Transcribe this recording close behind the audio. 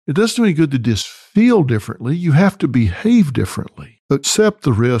It doesn't do any good to just feel differently. You have to behave differently. Accept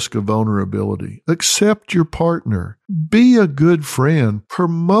the risk of vulnerability. Accept your partner. Be a good friend.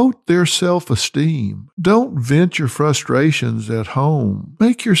 Promote their self-esteem. Don't vent your frustrations at home.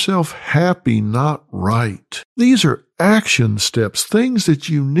 Make yourself happy, not right. These are action steps, things that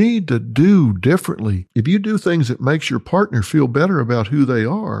you need to do differently. If you do things that makes your partner feel better about who they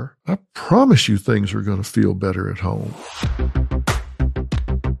are, I promise you things are going to feel better at home.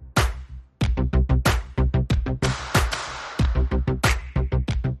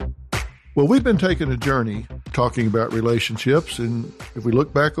 Well, we've been taking a journey talking about relationships, and if we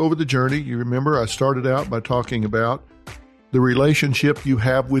look back over the journey, you remember I started out by talking about the relationship you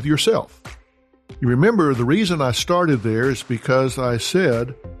have with yourself. You remember the reason I started there is because I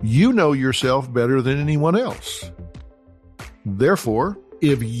said, you know yourself better than anyone else. Therefore,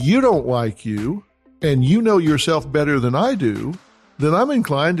 if you don't like you, and you know yourself better than I do, then I'm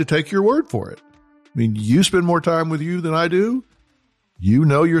inclined to take your word for it. I mean, you spend more time with you than I do. You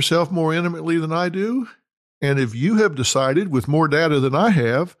know yourself more intimately than I do. And if you have decided with more data than I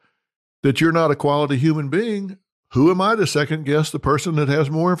have that you're not a quality human being, who am I to second guess the person that has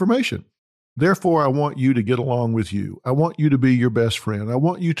more information? Therefore, I want you to get along with you. I want you to be your best friend. I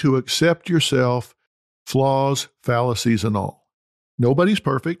want you to accept yourself, flaws, fallacies, and all. Nobody's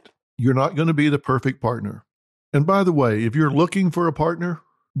perfect. You're not going to be the perfect partner. And by the way, if you're looking for a partner,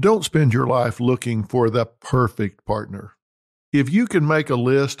 don't spend your life looking for the perfect partner. If you can make a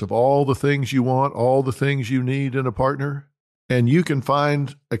list of all the things you want, all the things you need in a partner, and you can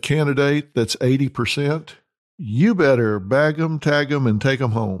find a candidate that's 80%, you better bag them, tag them, and take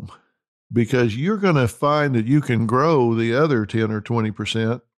them home, because you're going to find that you can grow the other 10 or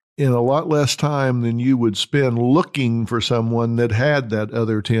 20% in a lot less time than you would spend looking for someone that had that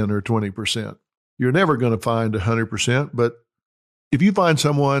other 10 or 20%. You're never going to find 100%, but if you find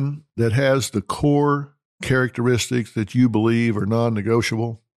someone that has the core characteristics that you believe are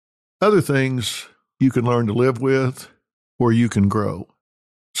non-negotiable, other things you can learn to live with or you can grow.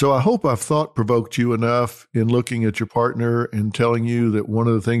 So I hope I've thought-provoked you enough in looking at your partner and telling you that one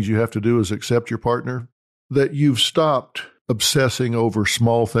of the things you have to do is accept your partner, that you've stopped obsessing over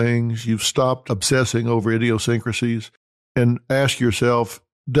small things, you've stopped obsessing over idiosyncrasies, and ask yourself,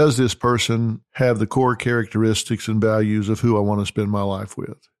 does this person have the core characteristics and values of who I want to spend my life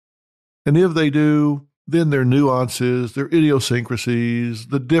with? And if they do, then their nuances, their idiosyncrasies,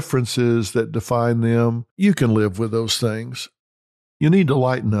 the differences that define them, you can live with those things. You need to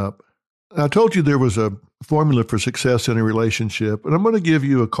lighten up. I told you there was a formula for success in a relationship, and I'm going to give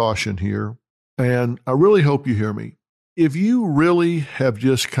you a caution here, and I really hope you hear me. If you really have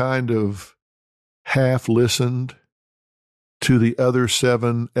just kind of half listened to the other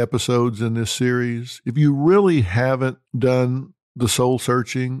 7 episodes in this series, if you really haven't done the soul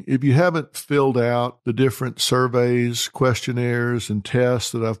searching, if you haven't filled out the different surveys, questionnaires, and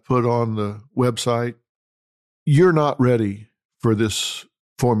tests that I've put on the website, you're not ready for this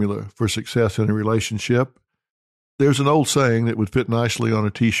formula for success in a relationship. There's an old saying that would fit nicely on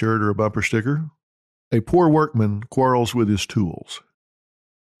a t-shirt or a bumper sticker. A poor workman quarrels with his tools.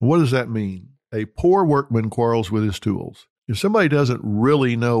 What does that mean? A poor workman quarrels with his tools. If somebody doesn't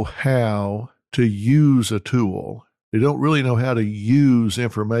really know how to use a tool, they don't really know how to use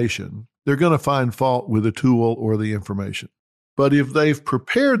information, they're going to find fault with the tool or the information. But if they've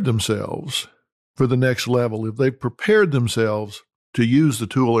prepared themselves for the next level, if they've prepared themselves to use the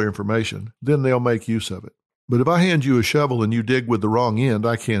tool or information, then they'll make use of it. But if I hand you a shovel and you dig with the wrong end,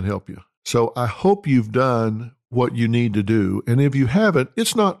 I can't help you. So I hope you've done what you need to do. And if you haven't,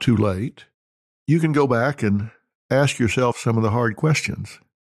 it's not too late. You can go back and ask yourself some of the hard questions.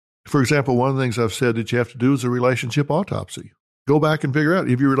 For example, one of the things I've said that you have to do is a relationship autopsy. Go back and figure out,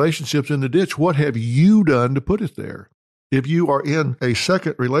 if your relationship's in the ditch, what have you done to put it there? If you are in a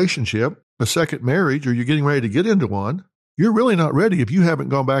second relationship, a second marriage, or you're getting ready to get into one, you're really not ready if you haven't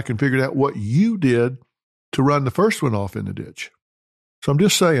gone back and figured out what you did to run the first one off in the ditch. So I'm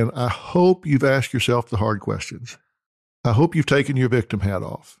just saying, I hope you've asked yourself the hard questions. I hope you've taken your victim hat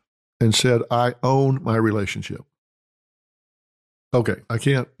off and said, I own my relationship. Okay, I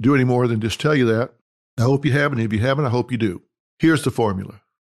can't do any more than just tell you that. I hope you have, and if you haven't, I hope you do. Here's the formula.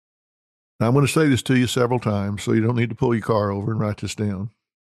 Now, I'm going to say this to you several times, so you don't need to pull your car over and write this down.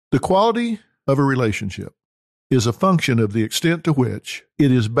 The quality of a relationship is a function of the extent to which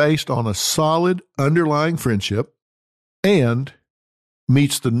it is based on a solid underlying friendship and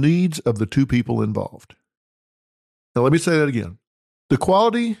meets the needs of the two people involved. Now, let me say that again. The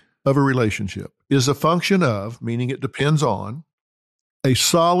quality of a relationship is a function of, meaning it depends on, a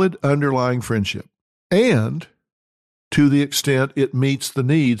solid underlying friendship and to the extent it meets the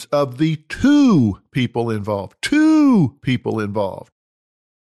needs of the two people involved. Two people involved.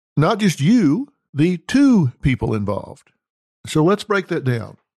 Not just you, the two people involved. So let's break that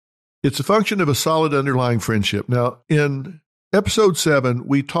down. It's a function of a solid underlying friendship. Now, in episode 7,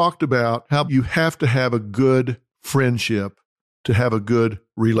 we talked about how you have to have a good friendship to have a good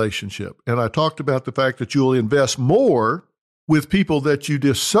relationship. And I talked about the fact that you'll invest more with people that you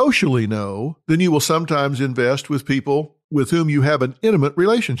just socially know than you will sometimes invest with people with whom you have an intimate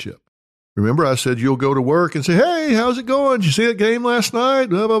relationship. Remember, I said you'll go to work and say, hey, how's it going? Did you see that game last night?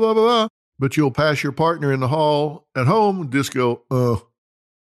 Blah, blah, blah, blah, blah. But you'll pass your partner in the hall at home and just go,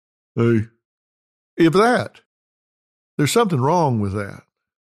 hey. If that, there's something wrong with that.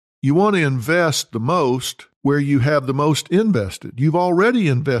 You want to invest the most where you have the most invested. You've already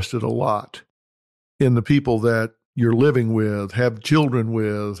invested a lot in the people that you're living with, have children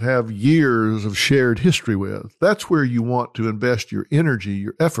with, have years of shared history with. That's where you want to invest your energy,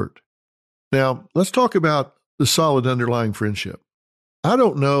 your effort. Now, let's talk about the solid underlying friendship. I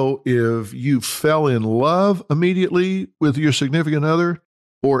don't know if you fell in love immediately with your significant other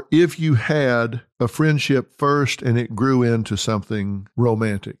or if you had a friendship first and it grew into something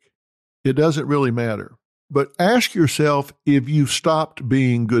romantic. It doesn't really matter. But ask yourself if you've stopped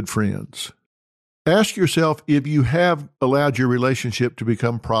being good friends. Ask yourself if you have allowed your relationship to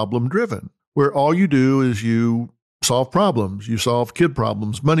become problem-driven, where all you do is you solve problems. You solve kid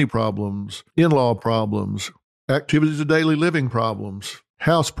problems, money problems, in-law problems, activities of daily living problems,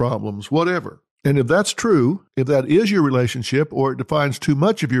 house problems, whatever. And if that's true, if that is your relationship or it defines too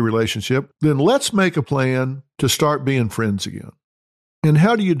much of your relationship, then let's make a plan to start being friends again. And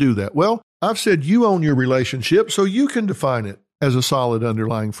how do you do that? Well, I've said you own your relationship, so you can define it as a solid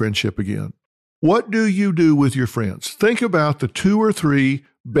underlying friendship again. What do you do with your friends? Think about the 2 or 3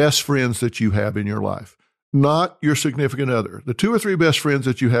 best friends that you have in your life, not your significant other. The 2 or 3 best friends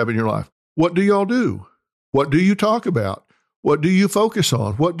that you have in your life. What do y'all do? What do you talk about? What do you focus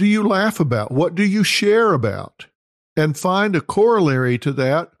on? What do you laugh about? What do you share about? And find a corollary to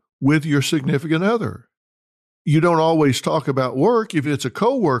that with your significant other. You don't always talk about work. If it's a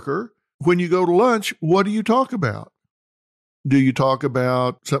coworker, when you go to lunch, what do you talk about? Do you talk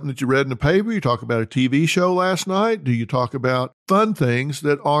about something that you read in the paper? You talk about a TV show last night? Do you talk about fun things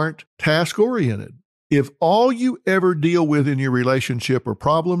that aren't task-oriented? If all you ever deal with in your relationship are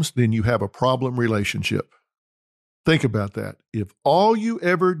problems, then you have a problem relationship. Think about that. If all you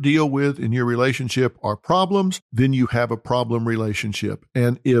ever deal with in your relationship are problems, then you have a problem relationship.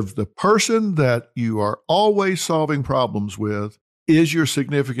 And if the person that you are always solving problems with is your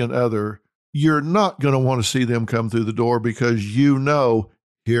significant other, you're not going to want to see them come through the door because you know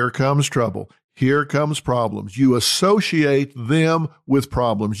here comes trouble. Here comes problems. You associate them with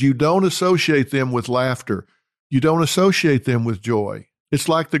problems. You don't associate them with laughter. You don't associate them with joy. It's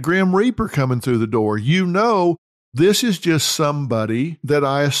like the Grim Reaper coming through the door. You know this is just somebody that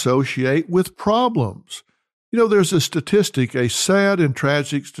I associate with problems. You know, there's a statistic, a sad and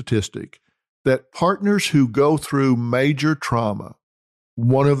tragic statistic, that partners who go through major trauma,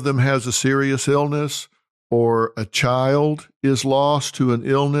 one of them has a serious illness, or a child is lost to an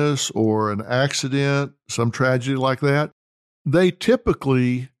illness or an accident, some tragedy like that, they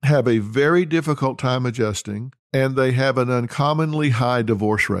typically have a very difficult time adjusting, and they have an uncommonly high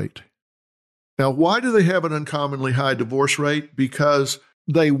divorce rate. Now, why do they have an uncommonly high divorce rate? Because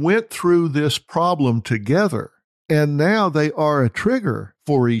they went through this problem together, and now they are a trigger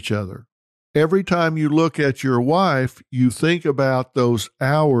for each other. Every time you look at your wife, you think about those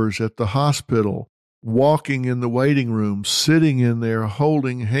hours at the hospital, walking in the waiting room, sitting in there,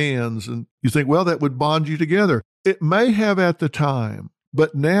 holding hands, and you think, well, that would bond you together. It may have at the time,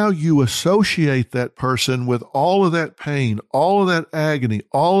 but now you associate that person with all of that pain, all of that agony,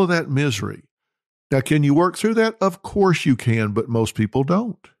 all of that misery. Now, can you work through that? Of course you can, but most people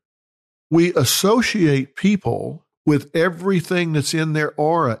don't. We associate people with everything that's in their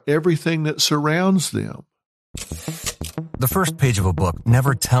aura, everything that surrounds them. The first page of a book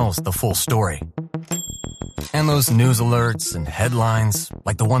never tells the full story. And those news alerts and headlines,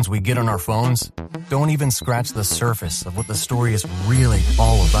 like the ones we get on our phones, don't even scratch the surface of what the story is really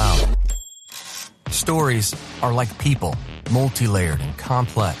all about. Stories are like people, multi-layered and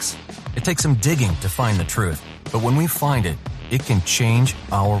complex. It takes some digging to find the truth, but when we find it, it can change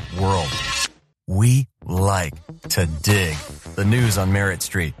our world. We like to dig. The news on Merritt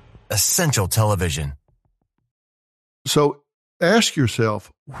Street. Essential television. So ask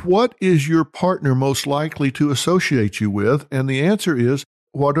yourself, what is your partner most likely to associate you with? And the answer is,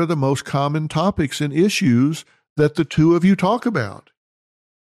 what are the most common topics and issues that the two of you talk about?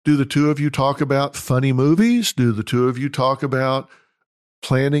 Do the two of you talk about funny movies? Do the two of you talk about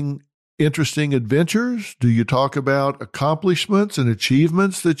planning interesting adventures? Do you talk about accomplishments and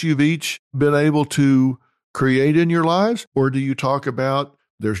achievements that you've each been able to create in your lives? Or do you talk about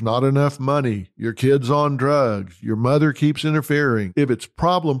there's not enough money, your kid's on drugs, your mother keeps interfering? If it's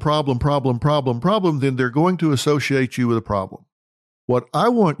problem, then they're going to associate you with a problem. What I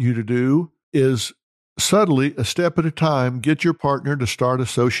want you to do is subtly, a step at a time, get your partner to start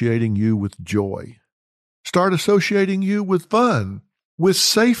associating you with joy. Start associating you with fun, with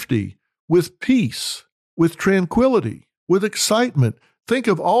safety, with peace, with tranquility, with excitement. Think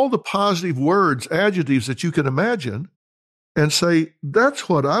of all the positive words, adjectives that you can imagine, and say, that's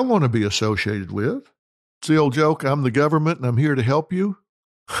what I want to be associated with. It's the old joke, I'm the government and I'm here to help you.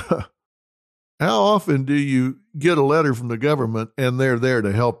 How often do you get a letter from the government and they're there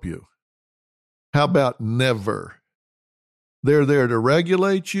to help you? How about never? They're there to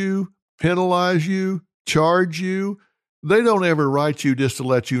regulate you, penalize you, charge you. They don't ever write you just to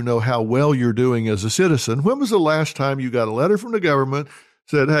let you know how well you're doing as a citizen. When was the last time you got a letter from the government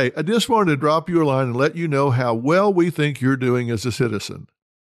said, hey, I just wanted to drop you a line and let you know how well we think you're doing as a citizen?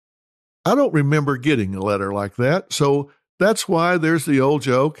 I don't remember getting a letter like that. So that's why there's the old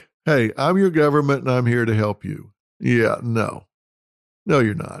joke, hey, I'm your government and I'm here to help you. Yeah, no,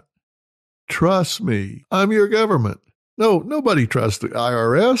 you're not. Trust me, I'm your government. No, nobody trusts the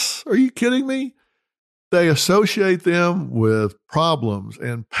IRS. Are you kidding me? They associate them with problems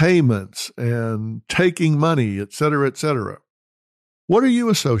and payments and taking money, et cetera, et cetera. What are you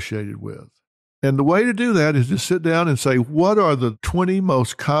associated with? And the way to do that is to sit down and say, what are the 20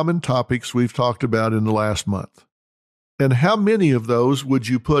 most common topics we've talked about in the last month? And how many of those would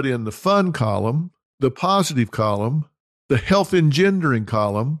you put in the fun column, the positive column, the health engendering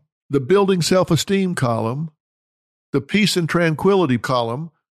column, the building self-esteem column, the peace and tranquility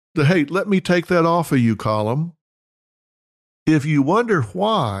column, the hey, let me take that off of you column? If you wonder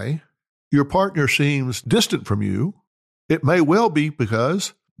why your partner seems distant from you, it may well be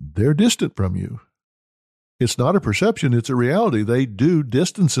because they're distant from you. It's not a perception, it's a reality. They do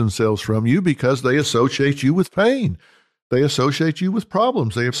distance themselves from you because they associate you with pain. They associate you with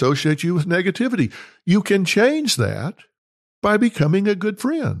problems. They associate you with negativity. You can change that by becoming a good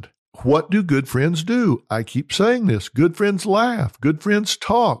friend. What do good friends do? I keep saying this. Good friends laugh. Good friends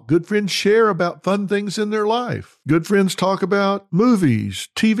talk. Good friends share about fun things in their life. Good friends talk about movies,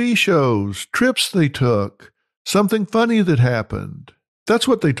 TV shows, trips they took, something funny that happened. That's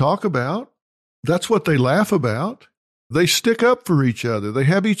what they talk about. That's what they laugh about. They stick up for each other. They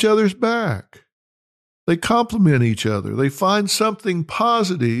have each other's back. They compliment each other. They find something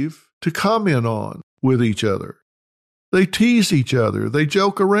positive to comment on with each other. They tease each other. They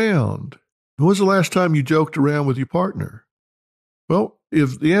joke around. When was the last time you joked around with your partner? Well,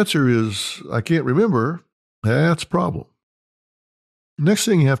 if the answer is, I can't remember, that's a problem. Next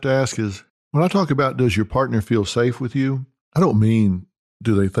thing you have to ask is, when I talk about does your partner feel safe with you, I don't mean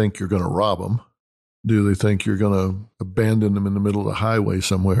do they think you're going to rob them? Do they think you're going to abandon them in the middle of the highway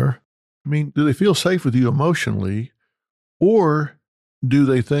somewhere? I mean, do they feel safe with you emotionally? Or do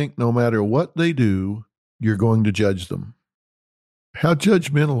they think no matter what they do, you're going to judge them? How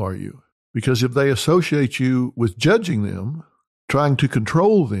judgmental are you? Because if they associate you with judging them, trying to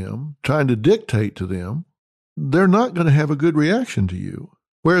control them, trying to dictate to them, they're not going to have a good reaction to you.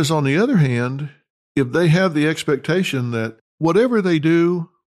 Whereas on the other hand, if they have the expectation that whatever they do,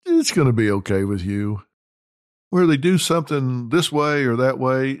 it's going to be okay with you, where they do something this way or that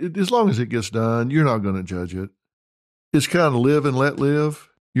way, as long as it gets done, you're not going to judge it. It's kind of live and let live.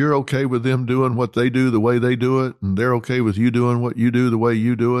 You're okay with them doing what they do the way they do it, and they're okay with you doing what you do the way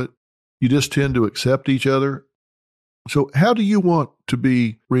you do it. You just tend to accept each other. So how do you want to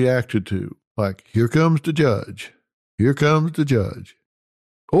be reacted to? Like, here comes the judge. Here comes the judge.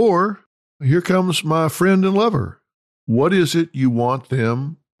 Or, here comes my friend and lover. What is it you want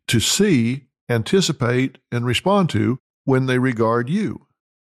them to see, anticipate, and respond to when they regard you?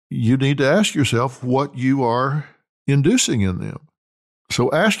 You need to ask yourself what you are inducing in them. So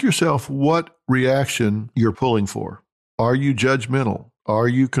ask yourself what reaction you're pulling for. Are you judgmental? Are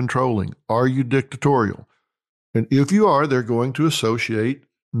you controlling? Are you dictatorial? And if you are, they're going to associate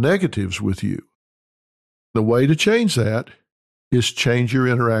negatives with you. The way to change that is change your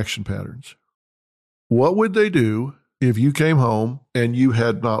interaction patterns. What would they do if you came home and you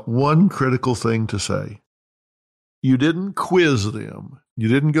had not one critical thing to say? You didn't quiz them. You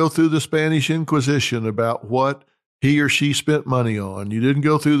didn't go through the Spanish Inquisition about what he or she spent money on. You didn't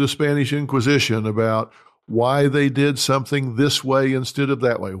go through the Spanish Inquisition about why they did something this way instead of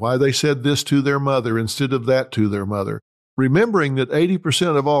that way, why they said this to their mother instead of that to their mother. remembering that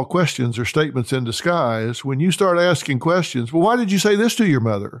 80% of all questions are statements in disguise, when you start asking questions, well, why did you say this to your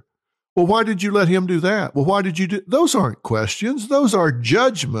mother? Well, why did you let him do that? Well, why did you do? Those aren't questions. Those are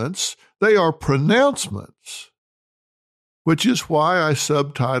judgments. They are pronouncements, which is why I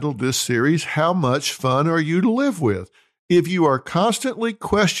subtitled this series, How Much Fun Are You to Live With? If you are constantly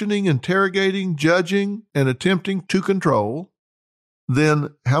questioning, interrogating, judging, and attempting to control, then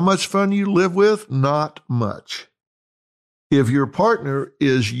how much fun you live with? Not much. If your partner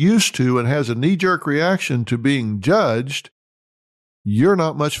is used to and has a knee-jerk reaction to being judged, you're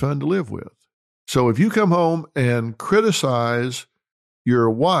not much fun to live with. So if you come home and criticize your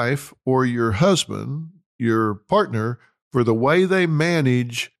wife or your husband, your partner, for the way they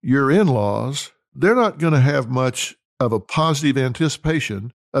manage your in-laws, they're not going to have much of a positive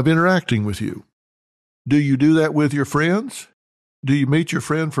anticipation of interacting with you. Do you do that with your friends? Do you meet your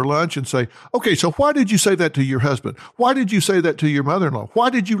friend for lunch and say, okay, so why did you say that to your husband? Why did you say that to your mother-in-law? Why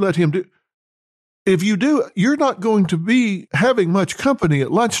did you let him do? If you do, you're not going to be having much company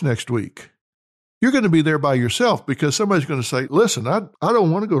at lunch next week. You're going to be there by yourself because somebody's going to say, listen, I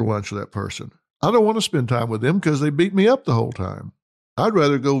don't want to go to lunch with that person. I don't want to spend time with them because they beat me up the whole time. I'd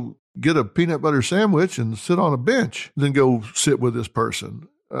rather go get a peanut butter sandwich and sit on a bench than go sit with this person.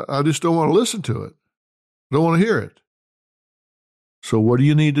 I just don't want to listen to it. I don't want to hear it. So what do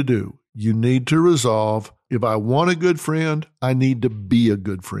you need to do? You need to resolve, if I want a good friend, I need to be a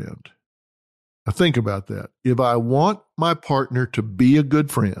good friend. Now think about that. If I want my partner to be a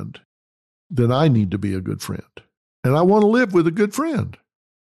good friend, then I need to be a good friend. And I want to live with a good friend.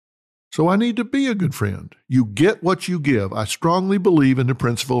 So I need to be a good friend. You get what you give. I strongly believe in the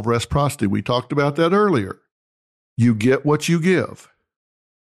principle of reciprocity. We talked about that earlier. You get what you give.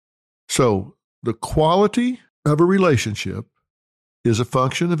 So the quality of a relationship is a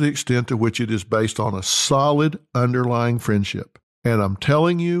function of the extent to which it is based on a solid underlying friendship. And I'm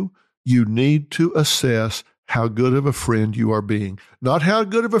telling you, you need to assess how good of a friend you are being. Not how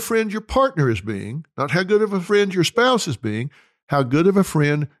good of a friend your partner is being, not how good of a friend your spouse is being, how good of a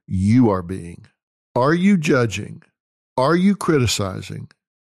friend you are being. Are you judging? Are you criticizing?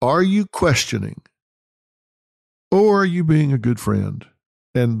 Are you questioning? Or are you being a good friend?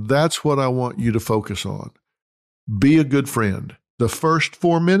 And that's what I want you to focus on. Be a good friend. The first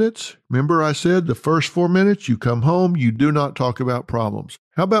 4 minutes, remember I said the first 4 minutes, you come home, you do not talk about problems.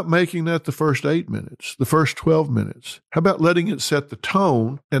 How about making that the first 8 minutes, the first 12 minutes? How about letting it set the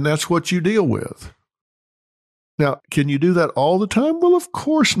tone, and that's what you deal with? Now, can you do that all the time? Well, of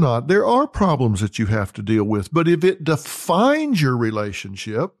course not. There are problems that you have to deal with, but if it defines your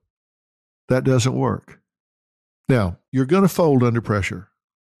relationship, that doesn't work. Now, you're going to fold under pressure.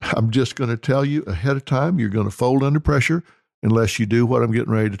 I'm just going to tell you ahead of time, you're going to fold under pressure unless you do what I'm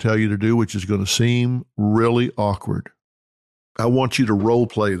getting ready to tell you to do, which is going to seem really awkward. I want you to role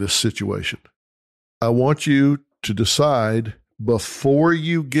play this situation. I want you to decide before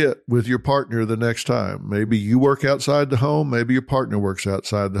you get with your partner the next time. Maybe you work outside the home. Maybe your partner works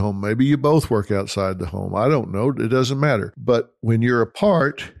outside the home. Maybe you both work outside the home. I don't know. It doesn't matter. But when you're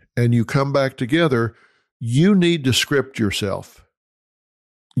apart and you come back together, you need to script yourself.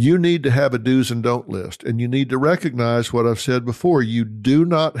 You need to have a do's and don't list, and you need to recognize what I've said before. You do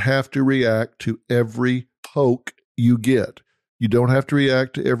not have to react to every poke you get. You don't have to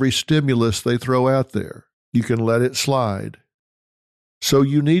react to every stimulus they throw out there. You can let it slide. So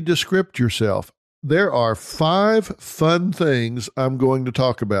you need to script yourself. There are 5 fun things I'm going to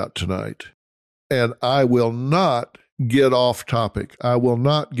talk about tonight, and I will not get off topic. I will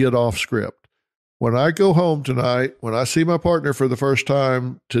not get off script. When I go home tonight, when I see my partner for the first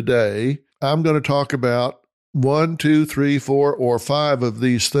time today, I'm going to talk about 1, 2, 3, 4, or 5 of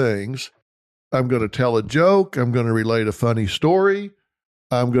these things. I'm going to tell a joke. I'm going to relate a funny story.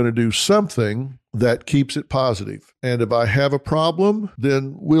 I'm going to do something that keeps it positive. And if I have a problem,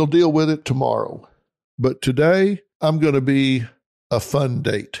 then we'll deal with it tomorrow. But today, I'm going to be a fun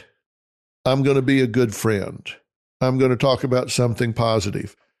date. I'm going to be a good friend. I'm going to talk about something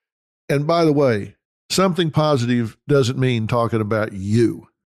positive. And by the way, something positive doesn't mean talking about you.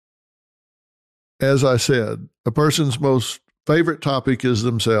 As I said, a person's most favorite topic is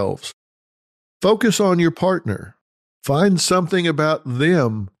themselves. Focus on your partner. Find something about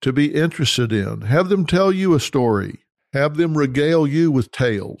them to be interested in. Have them tell you a story. Have them regale you with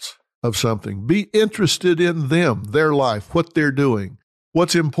tales of something. Be interested in them, their life, what they're doing,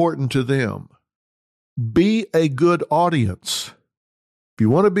 what's important to them. Be a good audience. If you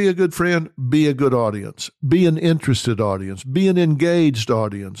want to be a good friend, be a good audience. Be an interested audience. Be an engaged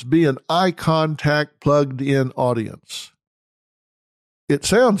audience. Be an eye contact, plugged-in audience. It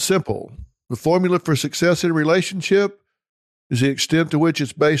sounds simple. The formula for success in a relationship, is the extent to which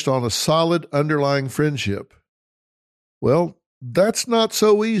it's based on a solid underlying friendship. Well, that's not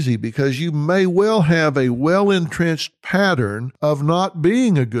so easy because you may well have a well-entrenched pattern of not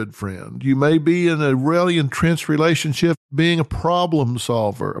being a good friend. You may be in a really entrenched relationship being a problem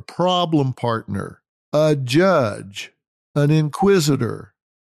solver, a problem partner, a judge, an inquisitor,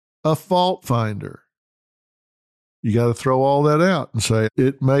 a fault finder. You got to throw all that out and say,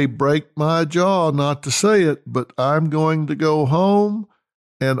 it may break my jaw not to say it, but I'm going to go home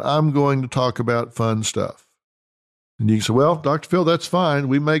and I'm going to talk about fun stuff. And you can say, well, Dr. Phil, that's fine.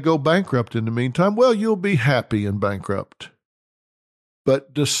 We may go bankrupt in the meantime. Well, you'll be happy in bankrupt.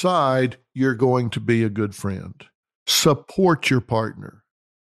 But decide you're going to be a good friend. Support your partner.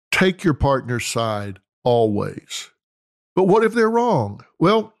 Take your partner's side always. But what if they're wrong?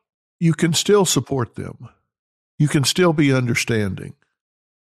 Well, you can still support them. You can still be understanding.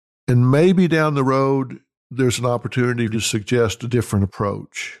 And maybe down the road, there's an opportunity to suggest a different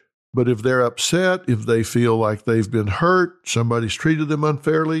approach. But if they're upset, if they feel like they've been hurt, somebody's treated them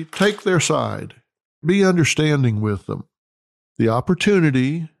unfairly, take their side. Be understanding with them. The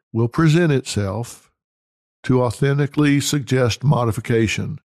opportunity will present itself to authentically suggest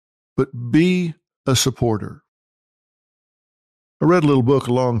modification, but be a supporter. I read a little book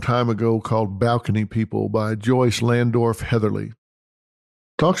a long time ago called Balcony People by Joyce Landorf Heatherly.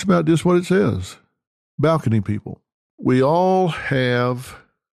 Talks about just what it says. Balcony people. We all have,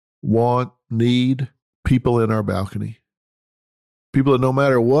 want, need people in our balcony. People that no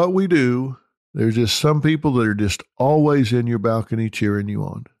matter what we do, there's just some people that are just always in your balcony cheering you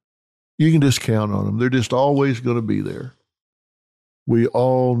on. You can just count on them. They're just always going to be there. We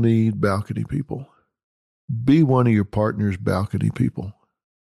all need balcony people. Be one of your partner's balcony people.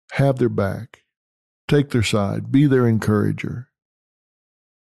 Have their back. Take their side. Be their encourager.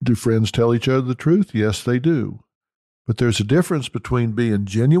 Do friends tell each other the truth? Yes, they do. But there's a difference between being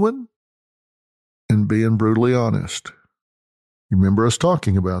genuine and being brutally honest. You remember us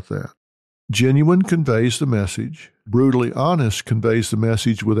talking about that. Genuine conveys the message. Brutally honest conveys the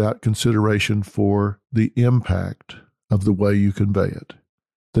message without consideration for the impact of the way you convey it,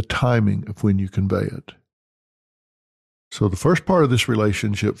 the timing of when you convey it. So the first part of this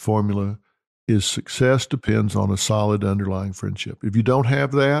relationship formula is success depends on a solid underlying friendship. If you don't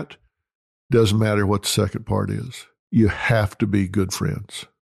have that, doesn't matter what the second part is. You have to be good friends.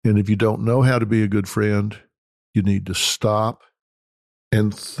 And if you don't know how to be a good friend, you need to stop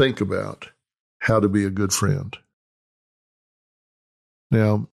and think about how to be a good friend.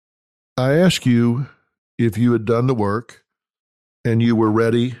 Now, I ask you if you had done the work and you were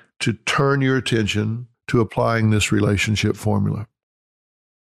ready to turn your attention to applying this relationship formula.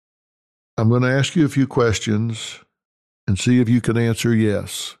 I'm going to ask you a few questions and see if you can answer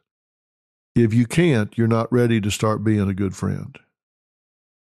yes. If you can't, you're not ready to start being a good friend.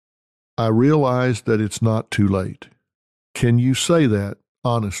 I realize that it's not too late. Can you say that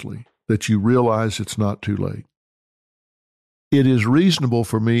honestly, that you realize it's not too late? It is reasonable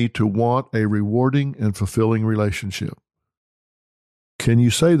for me to want a rewarding and fulfilling relationship. Can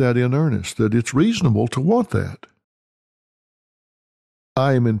you say that in earnest, that it's reasonable to want that?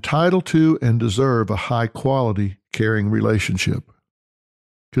 I am entitled to and deserve a high-quality, caring relationship.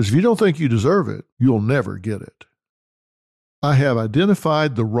 Because if you don't think you deserve it, you'll never get it. I have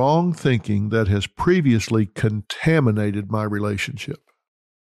identified the wrong thinking that has previously contaminated my relationship.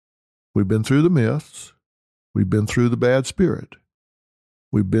 We've been through the myths. We've been through the bad spirit.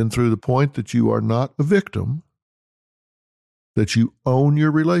 We've been through the point that you are not a victim, that you own your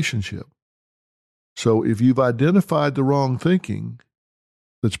relationship. So if you've identified the wrong thinking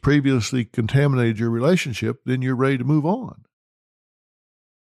that's previously contaminated your relationship, then you're ready to move on.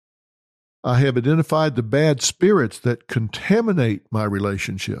 I have identified the bad spirits that contaminate my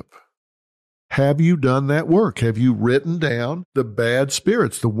relationship. Have you done that work? Have you written down the bad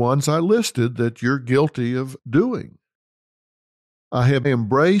spirits, the ones I listed that you're guilty of doing? I have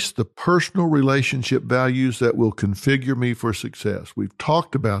embraced the personal relationship values that will configure me for success. We've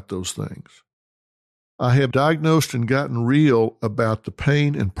talked about those things. I have diagnosed and gotten real about the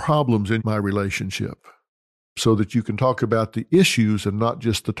pain and problems in my relationship so that you can talk about the issues and not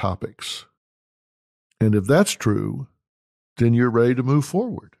just the topics. And if that's true, then you're ready to move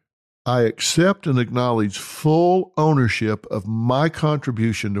forward. I accept and acknowledge full ownership of my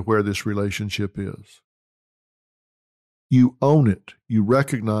contribution to where this relationship is. You own it. You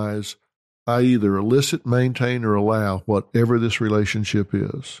recognize I either elicit, maintain, or allow whatever this relationship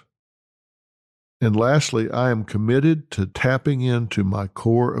is. And lastly, I am committed to tapping into my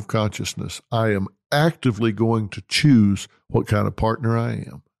core of consciousness. I am actively going to choose what kind of partner I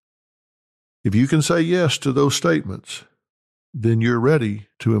am. If you can say yes to those statements, then you're ready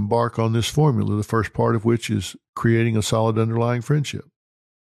to embark on this formula, the first part of which is creating a solid underlying friendship.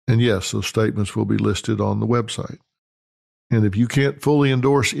 And yes, those statements will be listed on the website. And if you can't fully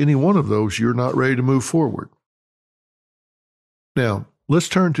endorse any one of those, you're not ready to move forward. Now, let's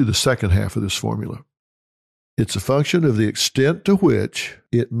turn to the second half of this formula. It's a function of the extent to which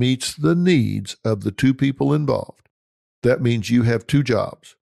it meets the needs of the two people involved. That means you have two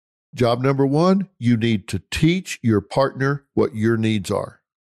jobs. Job number one, you need to teach your partner what your needs are.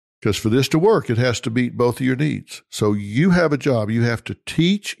 Because for this to work, it has to meet both of your needs. So you have a job. You have to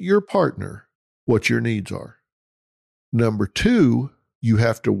teach your partner what your needs are. Number two, you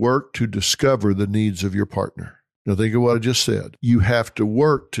have to work to discover the needs of your partner. Now think of what I just said. You have to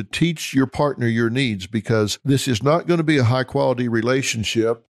work to teach your partner your needs, because this is not going to be a high-quality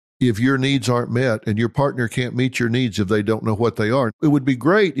relationship if your needs aren't met and your partner can't meet your needs if they don't know what they are. It would be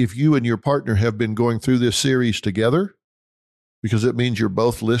great if you and your partner have been going through this series together, because it means you're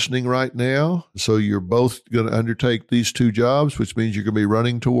both listening right now. So you're both going to undertake these two jobs, which means you're going to be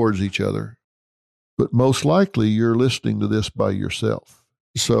running towards each other. But most likely you're listening to this by yourself.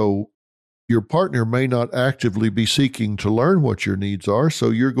 So your partner may not actively be seeking to learn what your needs are, so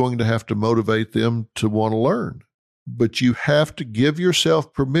you're going to have to motivate them to want to learn. But you have to give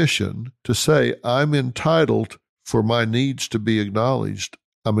yourself permission to say, I'm entitled for my needs to be acknowledged.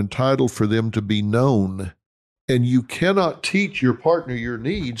 I'm entitled for them to be known. And you cannot teach your partner your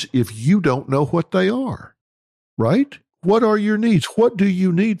needs if you don't know what they are, right? What are your needs? What do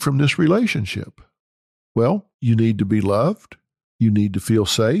you need from this relationship? Well, you need to be loved. You need to feel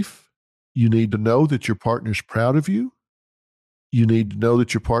safe. You need to know that your partner's proud of you. You need to know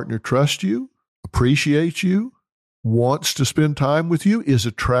that your partner trusts you, appreciates you, wants to spend time with you, is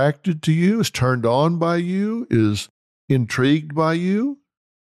attracted to you, is turned on by you, is intrigued by you.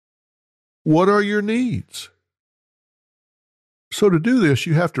 What are your needs? So to do this,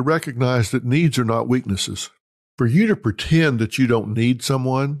 you have to recognize that needs are not weaknesses. For you to pretend that you don't need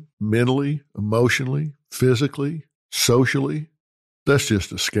someone mentally, emotionally, physically, socially, that's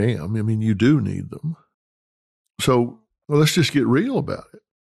just a scam. I mean, you do need them. So let's just get real about it.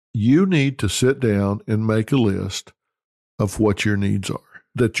 You need to sit down and make a list of what your needs are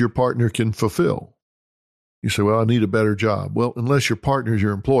that your partner can fulfill. You say, well, I need a better job. Well, unless your partner is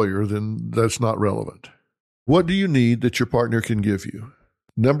your employer, then that's not relevant. What do you need that your partner can give you?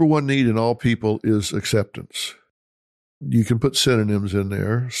 Number one need in all people is acceptance. You can put synonyms in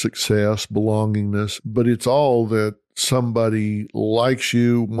there, success, belongingness, but it's all that somebody likes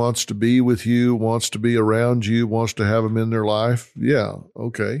you, wants to be with you, wants to be around you, wants to have them in their life. Yeah,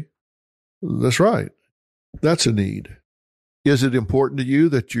 okay. That's right. That's a need. Is it important to you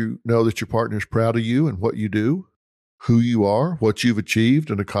that you know that your partner's proud of you and what you do, who you are, what you've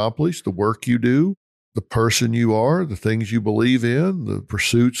achieved and accomplished, the work you do, the person you are, the things you believe in, the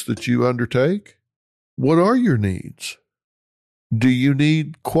pursuits that you undertake? What are your needs? Do you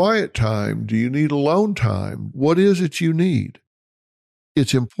need quiet time? Do you need alone time? What is it you need?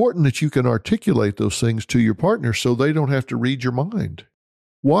 It's important that you can articulate those things to your partner so they don't have to read your mind.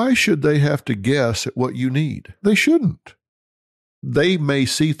 Why should they have to guess at what you need? They shouldn't. They may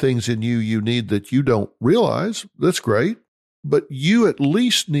see things in you need that you don't realize. That's great. But you at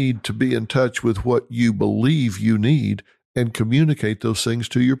least need to be in touch with what you believe you need and communicate those things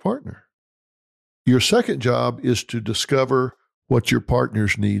to your partner. Your second job is to discover what your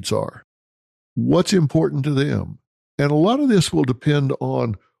partner's needs are. What's important to them? And a lot of this will depend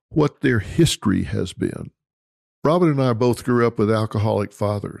on what their history has been. Robin and I both grew up with alcoholic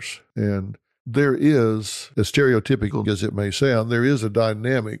fathers, and there is, as stereotypical as it may sound, there is a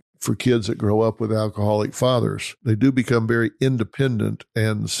dynamic for kids that grow up with alcoholic fathers. They do become very independent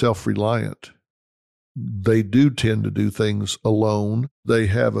and self-reliant. They do tend to do things alone. They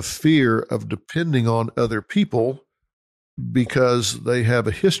have a fear of depending on other people because they have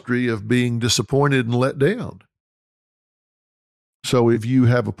a history of being disappointed and let down. So if you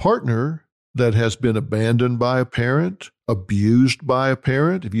have a partner that has been abandoned by a parent, abused by a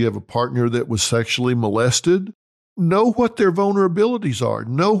parent, if you have a partner that was sexually molested, know what their vulnerabilities are,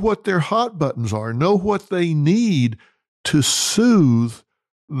 know what their hot buttons are, know what they need to soothe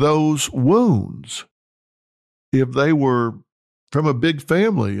those wounds. If they were from a big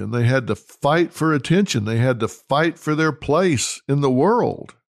family and they had to fight for attention, they had to fight for their place in the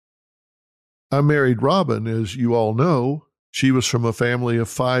world. I married Robin, as you all know. She was from a family of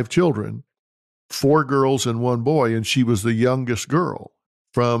 5 children, 4 girls and 1 boy, and she was the youngest girl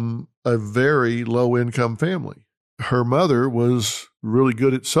from a very low-income family. Her mother was really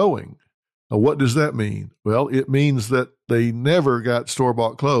good at sewing. Now, what does that mean? Well, it means that they never got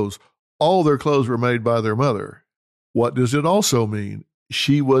store-bought clothes. All their clothes were made by their mother. What does it also mean?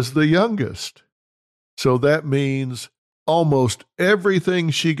 She was the youngest. So that means almost everything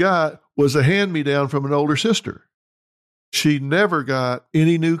she got was a hand-me-down from an older sister. She never got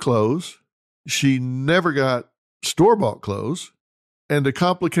any new clothes. She never got store-bought clothes. And to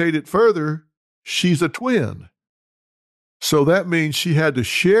complicate it further, she's a twin. So that means she had to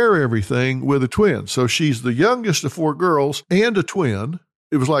share everything with a twin. So she's the youngest of 4 girls and a twin.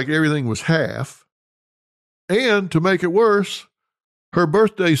 It was like everything was half. And to make it worse, her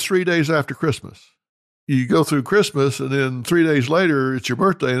birthday's 3 days after Christmas. You go through Christmas and then 3 days later, it's your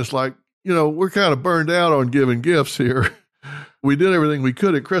birthday. And it's like, we're kind of burned out on giving gifts here. We did everything we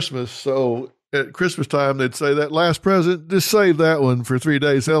could at Christmas. So at Christmas time, they'd say that last present, just save that one for 3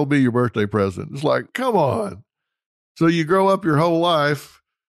 days. That'll be your birthday present. It's like, come on. So you grow up your whole life,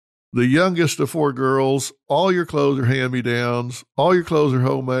 the youngest of 4 girls, all your clothes are hand-me-downs, all your clothes are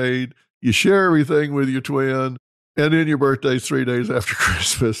homemade, you share everything with your twin, and then your birthday's 3 days after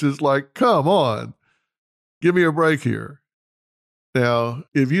Christmas. It's like, come on, give me a break here. Now,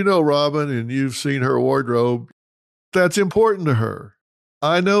 if you know Robin and you've seen her wardrobe, that's important to her.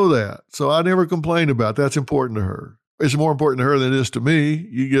 I know that, so I never complain about it. That's important to her. It's more important to her than it is to me.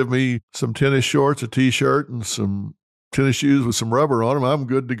 You give me some tennis shorts, a T-shirt, and some tennis shoes with some rubber on them, I'm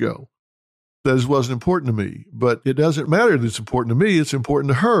good to go. That wasn't important to me. But it doesn't matter that it's important to me. It's important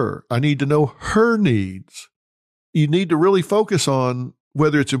to her. I need to know her needs. You need to really focus on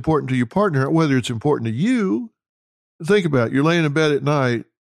whether it's important to your partner or whether it's important to you. Think about it. You're laying in bed at night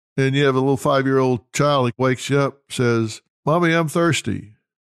and you have a little 5-year-old child that wakes you up, says, Mommy, I'm thirsty.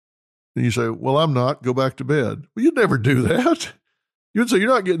 And you say, well, I'm not. Go back to bed. Well, you'd never do that. You would say, you're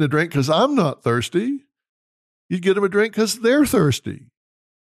not getting a drink because I'm not thirsty. You'd get them a drink because they're thirsty.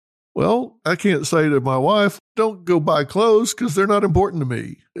 Well, I can't say to my wife, don't go buy clothes because they're not important to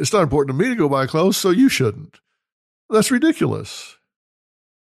me. It's not important to me to go buy clothes, so you shouldn't. That's ridiculous.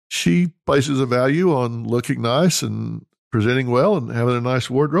 She places a value on looking nice and presenting well and having a nice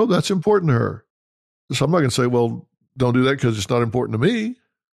wardrobe. That's important to her. So I'm not going to say, well, don't do that because it's not important to me.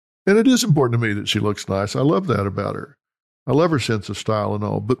 And it is important to me that she looks nice. I love that about her. I love her sense of style and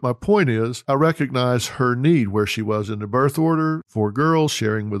all. But my point is, I recognize her need where she was in the birth order, 4 girls,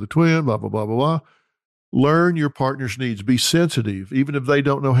 sharing with a twin, blah, blah, blah, blah, blah. Learn your partner's needs. Be sensitive, even if they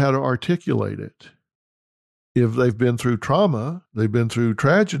don't know how to articulate it. If they've been through trauma, they've been through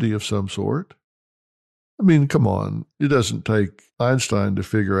tragedy of some sort. I mean, come on. It doesn't take Einstein to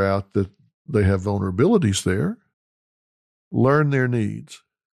figure out that they have vulnerabilities there. Learn their needs.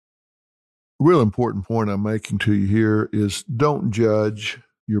 Real important point I'm making to you here is don't judge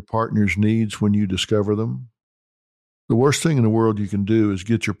your partner's needs when you discover them. The worst thing in the world you can do is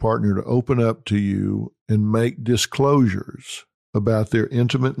get your partner to open up to you and make disclosures about their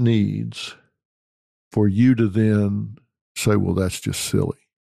intimate needs for you to then say, well, that's just silly.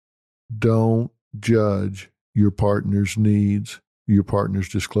 Don't judge your partner's needs, your partner's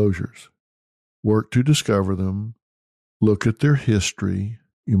disclosures. Work to discover them. Look at their history.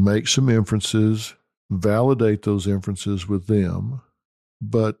 You make some inferences, validate those inferences with them.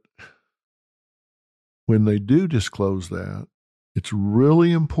 But when they do disclose that, it's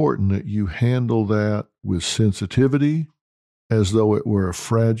really important that you handle that with sensitivity as though it were a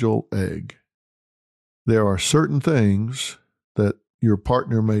fragile egg. There are certain things that your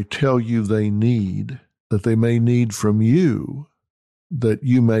partner may tell you they need, that they may need from you, that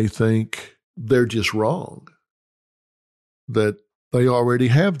you may think they're just wrong, that they already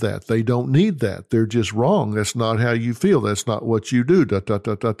have that. They don't need that. They're just wrong. That's not how you feel. That's not what you do.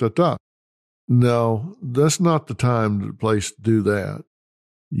 No, that's not the time or place to do that.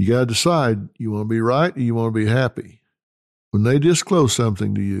 You got to decide, you want to be right or you want to be happy. When they disclose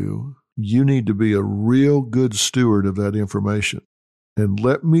something to you, you need to be a real good steward of that information. And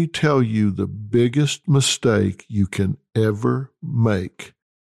let me tell you the biggest mistake you can ever make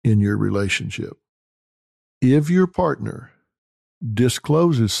in your relationship. If your partner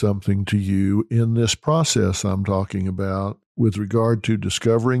discloses something to you in this process I'm talking about with regard to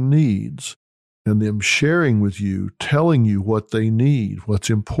discovering needs and them sharing with you, telling you what they need,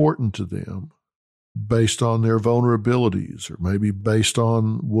 what's important to them based on their vulnerabilities or maybe based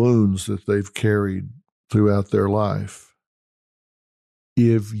on wounds that they've carried throughout their life.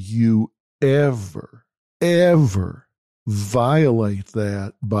 If you ever violate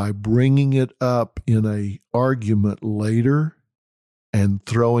that by bringing it up in an argument later, and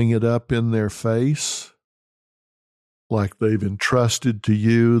throwing it up in their face like they've entrusted to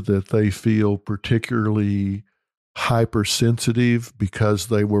you that they feel particularly hypersensitive because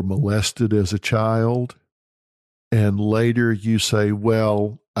they were molested as a child. And later you say,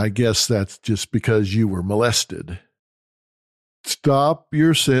 well, I guess that's just because you were molested. Stop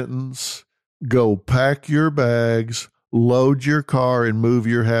your sentence, go pack your bags, load your car, and move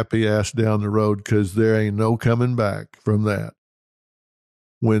your happy ass down the road, because there ain't no coming back from that.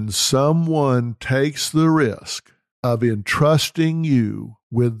 When someone takes the risk of entrusting you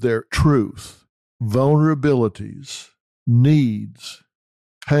with their truth, vulnerabilities, needs,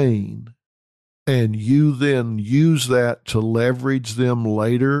 pain, and you then use that to leverage them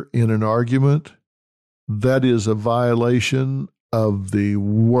later in an argument, that is a violation of the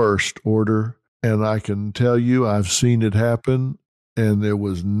worst order. And I can tell you, I've seen it happen, and there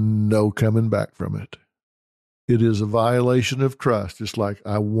was no coming back from it. It is a violation of trust. It's like,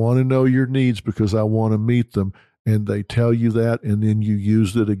 I want to know your needs because I want to meet them, and they tell you that, and then you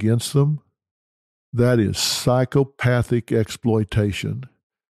used it against them. That is psychopathic exploitation,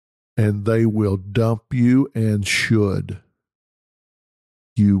 and they will dump you and should.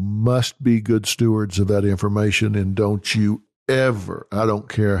 You must be good stewards of that information, and don't you ever, I don't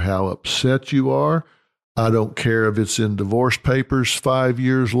care how upset you are, I don't care if it's in divorce papers 5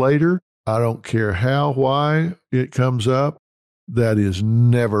 years later, I don't care why it comes up, that is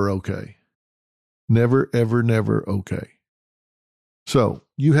never okay. Never, ever, never okay. So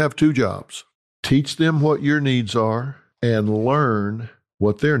you have two jobs. Teach them what your needs are and learn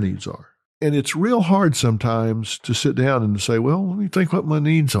what their needs are. And it's real hard sometimes to sit down and say, well, let me think what my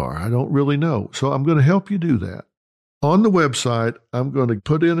needs are. I don't really know. So I'm going to help you do that. On the website, I'm going to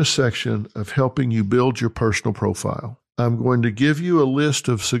put in a section of helping you build your personal profile. I'm going to give you a list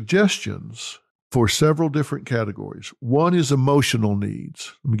of suggestions for several different categories. One is emotional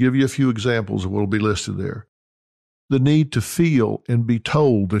needs. Let me give you a few examples of what will be listed there. The need to feel and be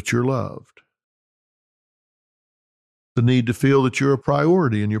told that you're loved. The need to feel that you're a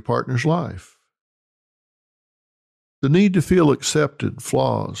priority in your partner's life. The need to feel accepted,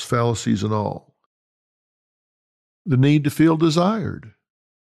 flaws, fallacies, and all. The need to feel desired.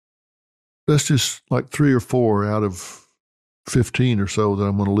 That's just like 3 or 4 out of 15 or so that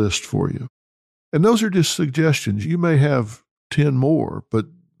I'm going to list for you. And those are just suggestions. You may have 10 more, but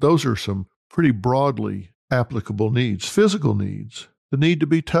those are some pretty broadly applicable needs. Physical needs. The need to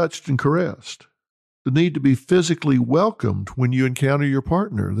be touched and caressed. The need to be physically welcomed when you encounter your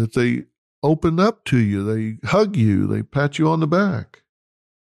partner, that they open up to you, they hug you, they pat you on the back.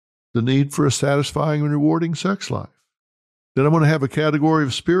 The need for a satisfying and rewarding sex life. Then I'm going to have a category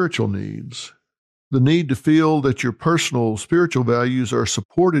of spiritual needs. The need to feel that your personal spiritual values are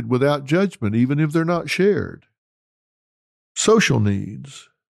supported without judgment, even if they're not shared. Social needs.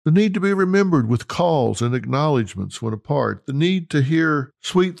 The need to be remembered with calls and acknowledgments when apart. The need to hear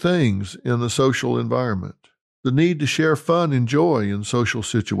sweet things in the social environment. The need to share fun and joy in social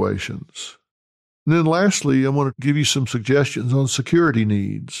situations. And then lastly, I want to give you some suggestions on security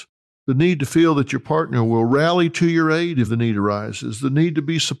needs. The need to feel that your partner will rally to your aid if the need arises. The need to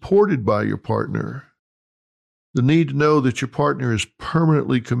be supported by your partner. The need to know that your partner is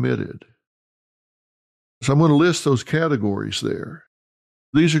permanently committed. So I'm going to list those categories there.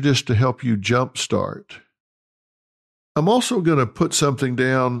 These are just to help you jumpstart. I'm also going to put something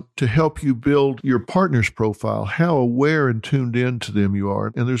down to help you build your partner's profile, how aware and tuned in to them you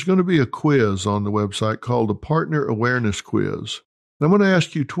are. And there's going to be a quiz on the website called the Partner Awareness Quiz. I'm going to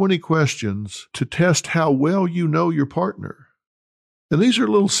ask you 20 questions to test how well you know your partner. And these are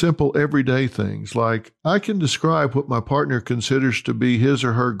little simple everyday things like, I can describe what my partner considers to be his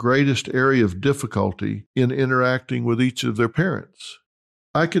or her greatest area of difficulty in interacting with each of their parents.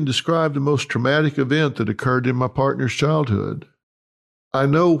 I can describe the most traumatic event that occurred in my partner's childhood. I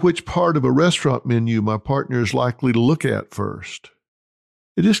know which part of a restaurant menu my partner is likely to look at first.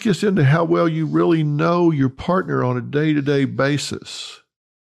 It just gets into how well you really know your partner on a day-to-day basis.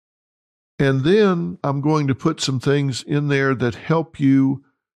 And then I'm going to put some things in there that help you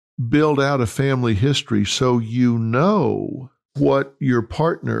build out a family history so you know what your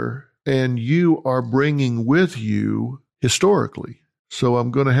partner and you are bringing with you historically. So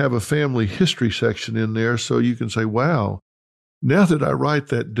I'm going to have a family history section in there so you can say, wow, now that I write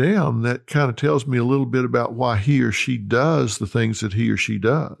that down, that kind of tells me a little bit about why he or she does the things that he or she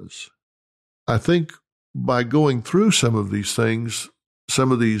does. I think by going through some of these things,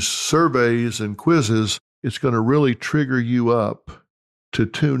 some of these surveys and quizzes, it's going to really trigger you up to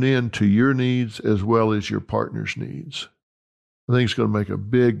tune in to your needs as well as your partner's needs. I think it's going to make a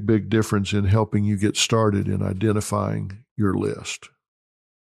big, big difference in helping you get started in identifying your list.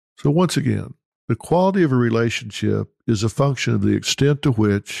 So once again, the quality of a relationship is a function of the extent to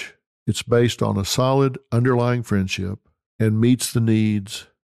which it's based on a solid underlying friendship and meets the needs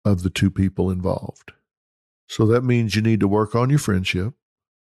of the two people involved. So that means you need to work on your friendship.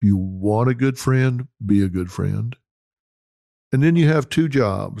 You want a good friend, be a good friend. And then you have two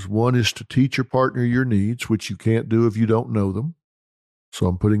jobs. One is to teach your partner your needs, which you can't do if you don't know them. So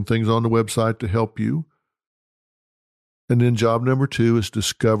I'm putting things on the website to help you. And then job number two is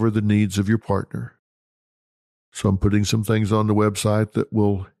discover the needs of your partner. So I'm putting some things on the website that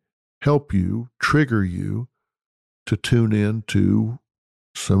will help you, trigger you to tune in to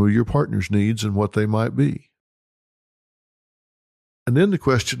some of your partner's needs and what they might be. And then the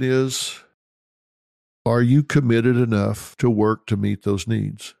question is, are you committed enough to work to meet those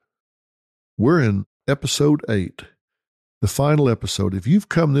needs? We're in episode 8, the final episode. If you've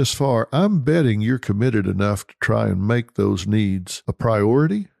come this far, I'm betting you're committed enough to try and make those needs a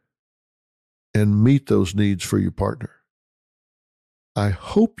priority and meet those needs for your partner. I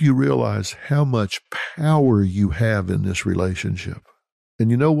hope you realize how much power you have in this relationship. And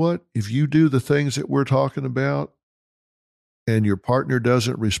you know what? If you do the things that we're talking about and your partner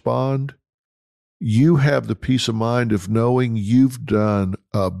doesn't respond, you have the peace of mind of knowing you've done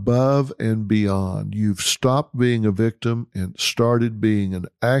above and beyond. You've stopped being a victim and started being an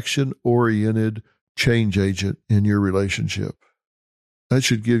action-oriented change agent in your relationship. That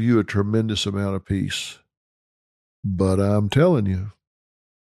should give you a tremendous amount of peace. But I'm telling you,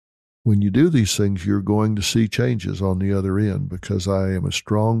 when you do these things, you're going to see changes on the other end, because I am a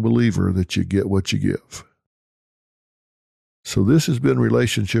strong believer that you get what you give. So this has been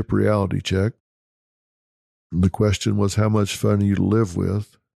Relationship Reality Check. The question was, how much fun are you to live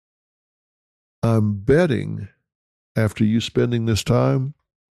with? I'm betting after you spending this time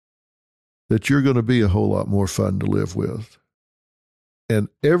that you're going to be a whole lot more fun to live with. And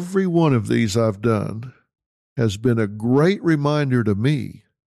every one of these I've done has been a great reminder to me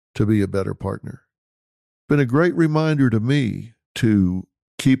to be a better partner. Been a great reminder to me to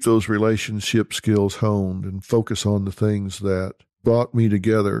keep those relationship skills honed and focus on the things that brought me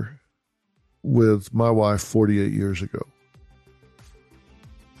together with my wife 48 years ago.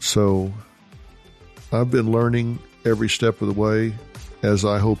 So I've been learning every step of the way, as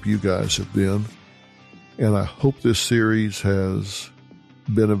I hope you guys have been. And I hope this series has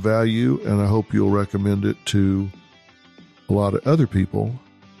been of value, and I hope you'll recommend it to a lot of other people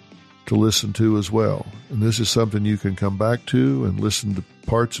to listen to as well. And this is something you can come back to and listen to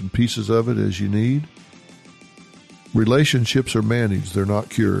parts and pieces of it as you need. Relationships are managed, they're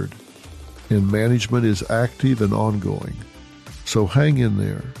not cured. And management is active and ongoing. So hang in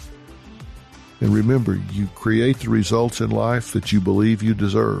there. And remember, you create the results in life that you believe you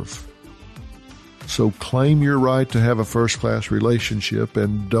deserve. So claim your right to have a first-class relationship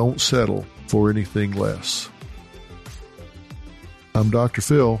and don't settle for anything less. I'm Dr.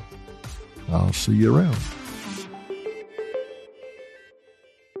 Phil. I'll see you around.